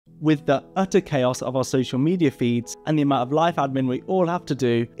With the utter chaos of our social media feeds and the amount of life admin we all have to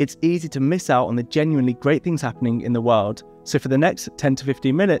do, it's easy to miss out on the genuinely great things happening in the world. So for the next 10 to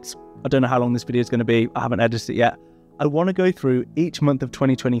 15 minutes, I don't know how long this video is going to be, I haven't edited it yet, I want to go through each month of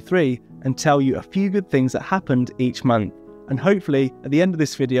 2023 and tell you a few good things that happened each month. And hopefully, at the end of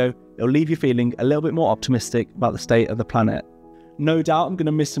this video, it'll leave you feeling a little bit more optimistic about the state of the planet. No doubt I'm going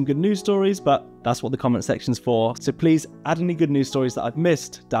to miss some good news stories, but that's what the comment section's for, so please add any good news stories that I've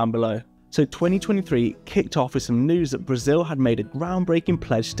missed down below. So 2023 kicked off with some news that Brazil had made a groundbreaking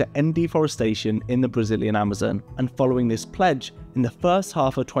pledge to end deforestation in the Brazilian Amazon. And following this pledge, in the first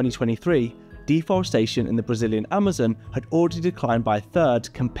half of 2023, deforestation in the Brazilian Amazon had already declined by a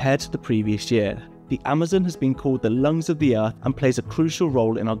third compared to the previous year. The Amazon has been called the lungs of the earth and plays a crucial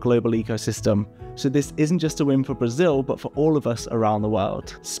role in our global ecosystem. So this isn't just a win for Brazil, but for all of us around the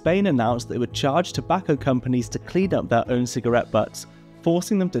world. Spain announced that it would charge tobacco companies to clean up their own cigarette butts,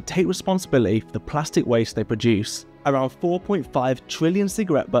 forcing them to take responsibility for the plastic waste they produce. Around 4.5 trillion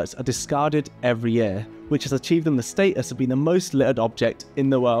cigarette butts are discarded every year, which has achieved them the status of being the most littered object in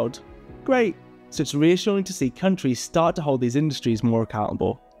the world. Great! So it's reassuring to see countries start to hold these industries more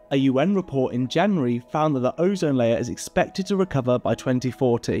accountable. A UN report in January found that the ozone layer is expected to recover by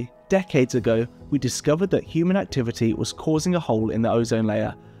 2040. Decades ago, we discovered that human activity was causing a hole in the ozone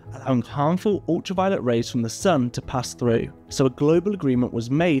layer, allowing harmful ultraviolet rays from the sun to pass through. So a global agreement was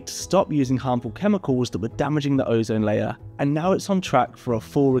made to stop using harmful chemicals that were damaging the ozone layer, and now it's on track for a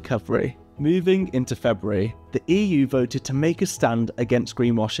full recovery. Moving into February, the EU voted to make a stand against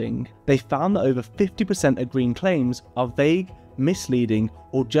greenwashing. They found that over 50% of green claims are vague, misleading,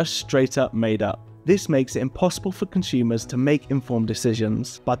 or just straight up made up. This makes it impossible for consumers to make informed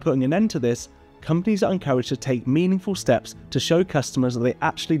decisions. By putting an end to this, companies are encouraged to take meaningful steps to show customers that they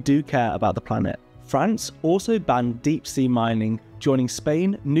actually do care about the planet. France also banned deep sea mining, joining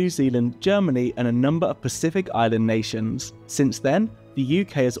Spain, New Zealand, Germany, and a number of Pacific Island nations. Since then, the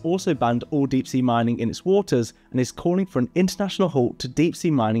UK has also banned all deep sea mining in its waters and is calling for an international halt to deep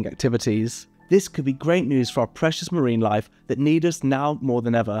sea mining activities. This could be great news for our precious marine life that need us now more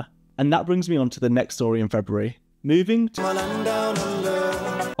than ever. And that brings me on to the next story in February. Moving to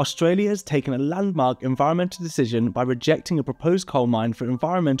Australia has taken a landmark environmental decision by rejecting a proposed coal mine for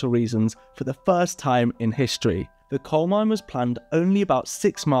environmental reasons for the first time in history. The coal mine was planned only about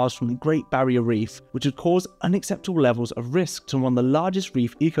 6 miles from the Great Barrier Reef, which would cause unacceptable levels of risk to one of the largest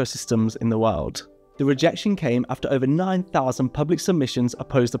reef ecosystems in the world. The rejection came after over 9,000 public submissions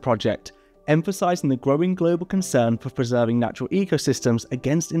opposed the project, emphasising the growing global concern for preserving natural ecosystems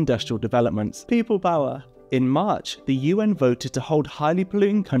against industrial developments. People power. In March, the UN voted to hold highly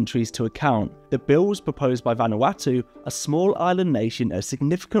polluting countries to account. The bill was proposed by Vanuatu, a small island nation at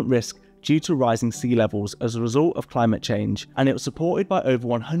significant risk due to rising sea levels as a result of climate change, and it was supported by over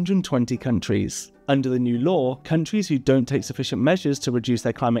 120 countries. Under the new law, countries who don't take sufficient measures to reduce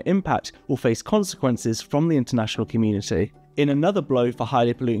their climate impact will face consequences from the international community. In another blow for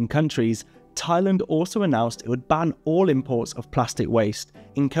highly polluting countries, Thailand also announced it would ban all imports of plastic waste,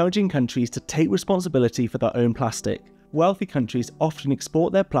 encouraging countries to take responsibility for their own plastic. Wealthy countries often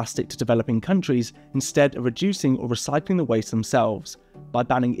export their plastic to developing countries instead of reducing or recycling the waste themselves. By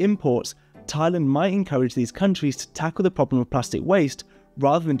banning imports, Thailand might encourage these countries to tackle the problem of plastic waste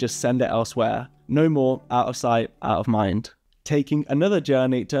rather than just send it elsewhere. No more out of sight, out of mind. Taking another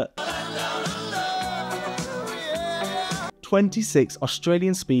journey to 26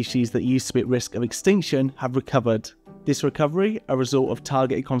 Australian species that used to be at risk of extinction have recovered. This recovery, a result of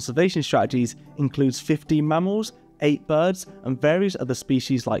targeted conservation strategies, includes 15 mammals, 8 birds, and various other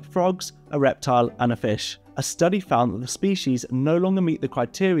species like frogs, a reptile, and a fish. A study found that the species no longer meet the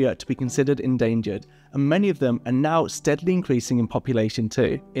criteria to be considered endangered, and many of them are now steadily increasing in population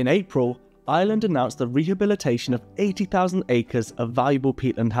too. In April, Ireland announced the rehabilitation of 80,000 acres of valuable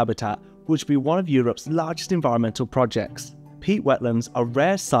peatland habitat, which will be one of Europe's largest environmental projects. Peat wetlands are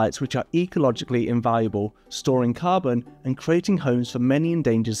rare sites which are ecologically invaluable, storing carbon and creating homes for many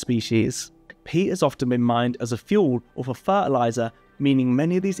endangered species. Peat has often been mined as a fuel or for fertilizer, meaning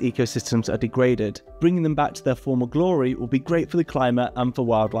many of these ecosystems are degraded. Bringing them back to their former glory will be great for the climate and for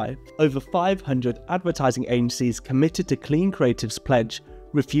wildlife. Over 500 advertising agencies committed to Clean Creative's pledge,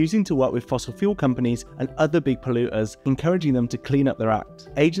 refusing to work with fossil fuel companies and other big polluters, encouraging them to clean up their act.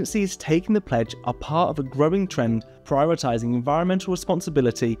 Agencies taking the pledge are part of a growing trend prioritising environmental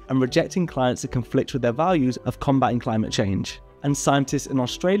responsibility and rejecting clients that conflict with their values of combating climate change. And scientists in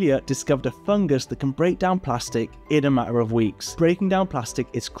Australia discovered a fungus that can break down plastic in a matter of weeks. Breaking down plastic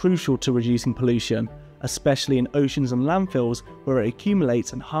is crucial to reducing pollution, especially in oceans and landfills where it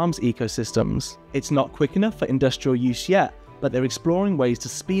accumulates and harms ecosystems. It's not quick enough for industrial use yet, but they're exploring ways to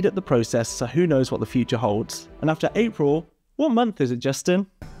speed up the process, so who knows what the future holds. And after April, what month is it, Justin?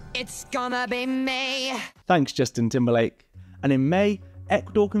 It's gonna be May. Thanks, Justin Timberlake. And in May,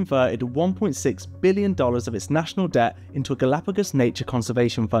 Ecuador converted $1.6 billion of its national debt into a Galapagos Nature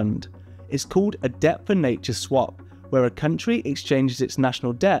Conservation Fund. It's called a Debt for Nature swap, where a country exchanges its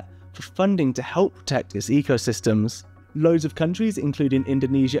national debt for funding to help protect its ecosystems. Loads of countries, including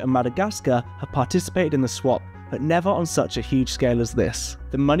Indonesia and Madagascar, have participated in the swap, but never on such a huge scale as this.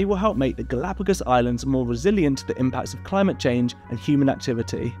 The money will help make the Galapagos Islands more resilient to the impacts of climate change and human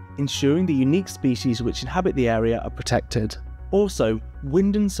activity, ensuring the unique species which inhabit the area are protected. Also,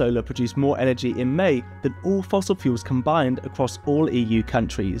 wind and solar produce more energy in May than all fossil fuels combined across all EU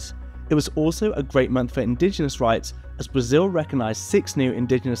countries. It was also a great month for Indigenous rights, as Brazil recognised 6 new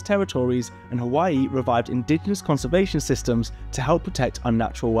Indigenous territories and Hawaii revived Indigenous conservation systems to help protect our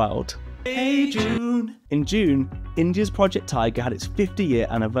natural world. Hey June! In June, India's Project Tiger had its 50-year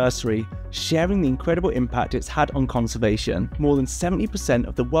anniversary, sharing the incredible impact it's had on conservation. More than 70%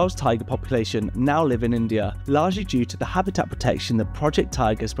 of the world's tiger population now live in India, largely due to the habitat protection that Project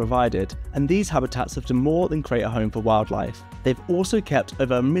Tiger has provided, and these habitats have done more than create a home for wildlife. They've also kept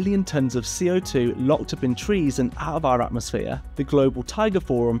over 1 million tons of CO2 locked up in trees and out of our atmosphere. The Global Tiger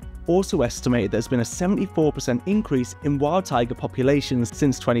Forum also estimated there's been a 74% increase in wild tiger populations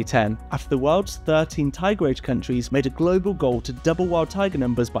since 2010, after the world's 13 tiger-age countries made a global goal to double wild tiger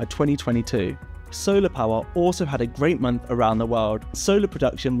numbers by 2022. Solar power also had a great month around the world. Solar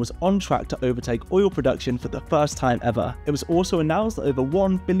production was on track to overtake oil production for the first time ever. It was also announced that over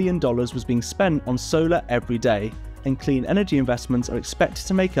 $1 billion was being spent on solar every day, and clean energy investments are expected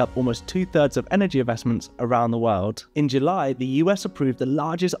to make up almost 2/3 of energy investments around the world. In July, the US approved the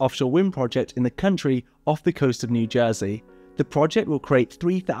largest offshore wind project in the country off the coast of New Jersey. The project will create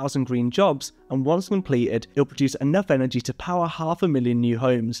 3,000 green jobs, and once completed, it will produce enough energy to power 500,000 new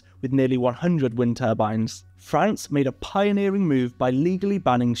homes, with nearly 100 wind turbines. France made a pioneering move by legally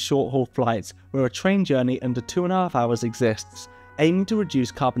banning short-haul flights where a train journey under 2.5 hours exists, aiming to reduce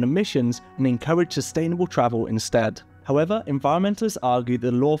carbon emissions and encourage sustainable travel instead. However, environmentalists argue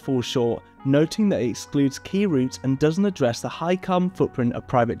the law falls short, noting that it excludes key routes and doesn't address the high carbon footprint of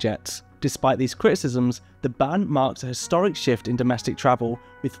private jets. Despite these criticisms, the ban marks a historic shift in domestic travel,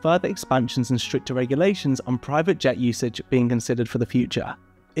 with further expansions and stricter regulations on private jet usage being considered for the future.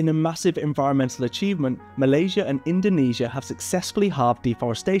 In a massive environmental achievement, Malaysia and Indonesia have successfully halved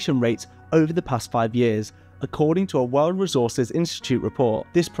deforestation rates over the past 5 years, according to a World Resources Institute report.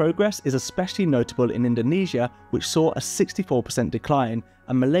 This progress is especially notable in Indonesia, which saw a 64% decline,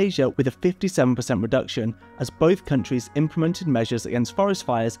 and Malaysia with a 57% reduction, as both countries implemented measures against forest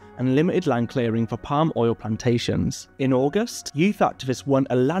fires and limited land clearing for palm oil plantations. In August, youth activists won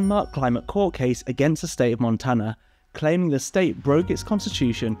a landmark climate court case against the state of Montana, claiming the state broke its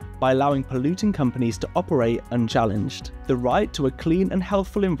constitution by allowing polluting companies to operate unchallenged. The right to a clean and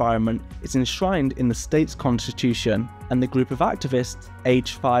healthful environment is enshrined in the state's constitution, and the group of activists,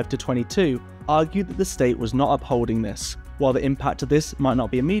 aged 5 to 22, argued that the state was not upholding this. While the impact of this might not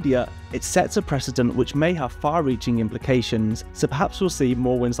be immediate, it sets a precedent which may have far-reaching implications, so perhaps we'll see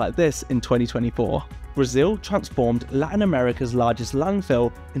more wins like this in 2024. Brazil transformed Latin America's largest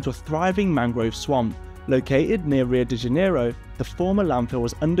landfill into a thriving mangrove swamp. Located near Rio de Janeiro, the former landfill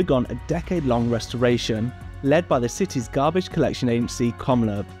has undergone a decade-long restoration, led by the city's garbage collection agency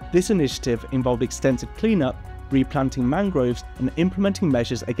Comlurb. This initiative involved extensive cleanup, replanting mangroves, and implementing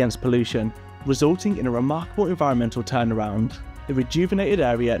measures against pollution, resulting in a remarkable environmental turnaround. The rejuvenated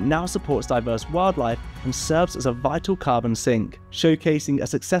area now supports diverse wildlife and serves as a vital carbon sink, showcasing a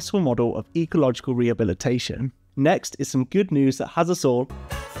successful model of ecological rehabilitation. Next is some good news that has us all.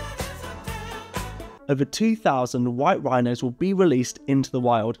 Over 2,000 white rhinos will be released into the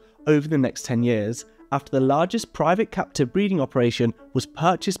wild over the next 10 years, after the largest private captive breeding operation was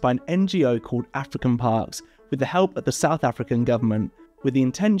purchased by an NGO called African Parks, with the help of the South African government, with the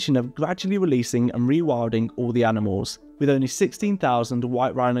intention of gradually releasing and rewilding all the animals. With only 16,000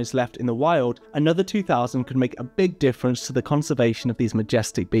 white rhinos left in the wild, another 2,000 could make a big difference to the conservation of these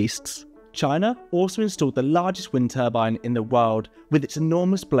majestic beasts. China also installed the largest wind turbine in the world, with its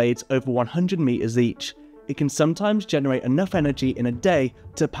enormous blades over 100 meters each. It can sometimes generate enough energy in a day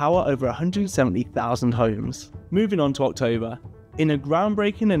to power over 170,000 homes. Moving on to October. In a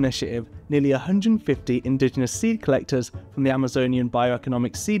groundbreaking initiative, nearly 150 indigenous seed collectors from the Amazonian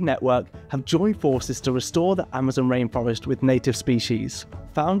Bioeconomic Seed Network have joined forces to restore the Amazon rainforest with native species.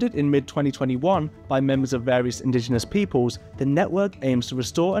 Founded in mid-2021 by members of various indigenous peoples, the network aims to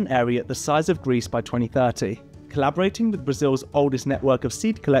restore an area the size of Greece by 2030. Collaborating with Brazil's oldest network of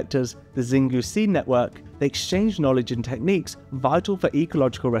seed collectors, the Xingu Seed Network, they exchanged knowledge and techniques vital for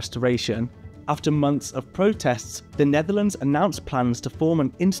ecological restoration. After months of protests, the Netherlands announced plans to form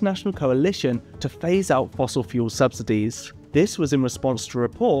an international coalition to phase out fossil fuel subsidies. This was in response to a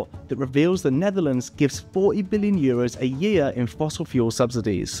report that reveals the Netherlands gives 40 billion euros a year in fossil fuel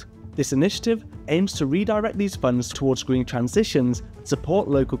subsidies. This initiative aims to redirect these funds towards green transitions and support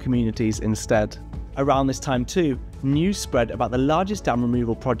local communities instead. Around this time too, news spread about the largest dam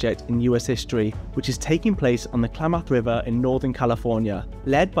removal project in US history, which is taking place on the Klamath River in Northern California,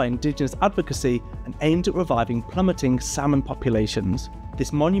 led by indigenous advocacy and aimed at reviving plummeting salmon populations.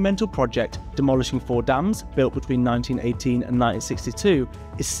 This monumental project, demolishing 4 dams built between 1918 and 1962,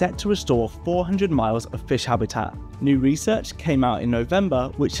 is set to restore 400 miles of fish habitat. New research came out in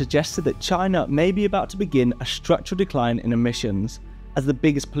November which suggested that China may be about to begin a structural decline in emissions. As the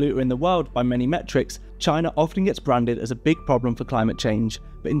biggest polluter in the world by many metrics, China often gets branded as a big problem for climate change,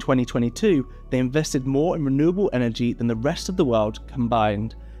 but in 2022, they invested more in renewable energy than the rest of the world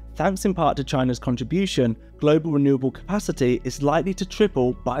combined. Thanks in part to China's contribution, global renewable capacity is likely to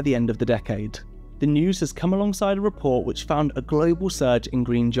triple by the end of the decade. The news has come alongside a report which found a global surge in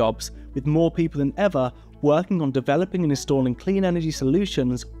green jobs, with more people than ever working on developing and installing clean energy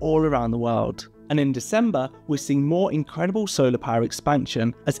solutions all around the world. And in December, we're seeing more incredible solar power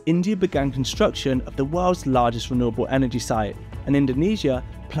expansion as India began construction of the world's largest renewable energy site, and Indonesia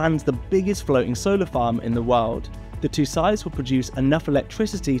plans the biggest floating solar farm in the world. The 2 sites will produce enough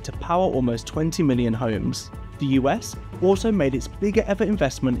electricity to power almost 20 million homes. The US also made its bigger ever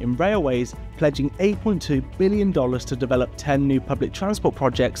investment in railways, pledging $8.2 billion to develop 10 new public transport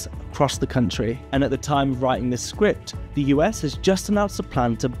projects across the country. And at the time of writing this script, the US has just announced a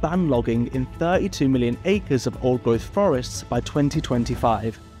plan to ban logging in 32 million acres of old-growth forests by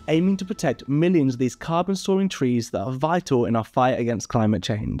 2025, aiming to protect millions of these carbon-storing trees that are vital in our fight against climate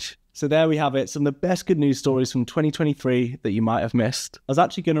change. So there we have it, some of the best good news stories from 2023 that you might have missed. I was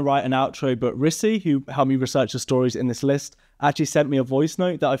actually going to write an outro, but Rissi, who helped me research the stories in this list, actually sent me a voice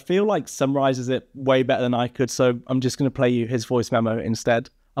note that I feel like summarizes it way better than I could, so I'm just going to play you his voice memo instead.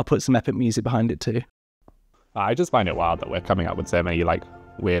 I'll put some epic music behind it too. I just find it wild that we're coming up with so many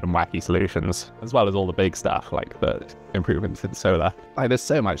weird and wacky solutions, as well as all the big stuff like the improvements in solar. There's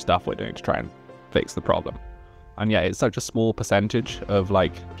so much stuff we're doing to try and fix the problem. And yeah, it's such a small percentage of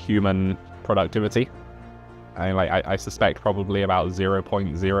human productivity. I suspect probably about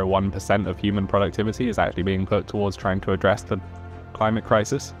 0.01% of human productivity is actually being put towards trying to address the climate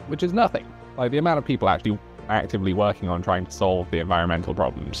crisis, which is nothing. The amount of people actually actively working on trying to solve the environmental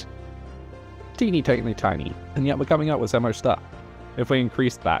problems, teeny tiny, and yet we're coming up with so much stuff. If we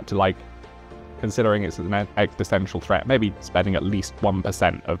increase that to considering it's an existential threat, maybe spending at least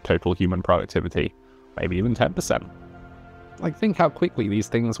 1% of total human productivity, maybe even 10%. Think how quickly these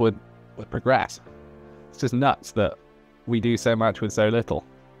things would progress. It's just nuts that we do so much with so little.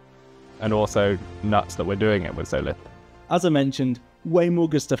 And also nuts that we're doing it with so little. As I mentioned, way more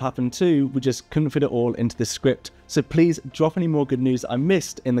good stuff happened too, we just couldn't fit it all into this script. So please drop any more good news I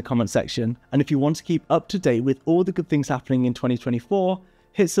missed in the comment section. And if you want to keep up to date with all the good things happening in 2024,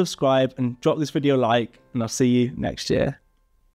 hit subscribe and drop this video a like, and I'll see you next year.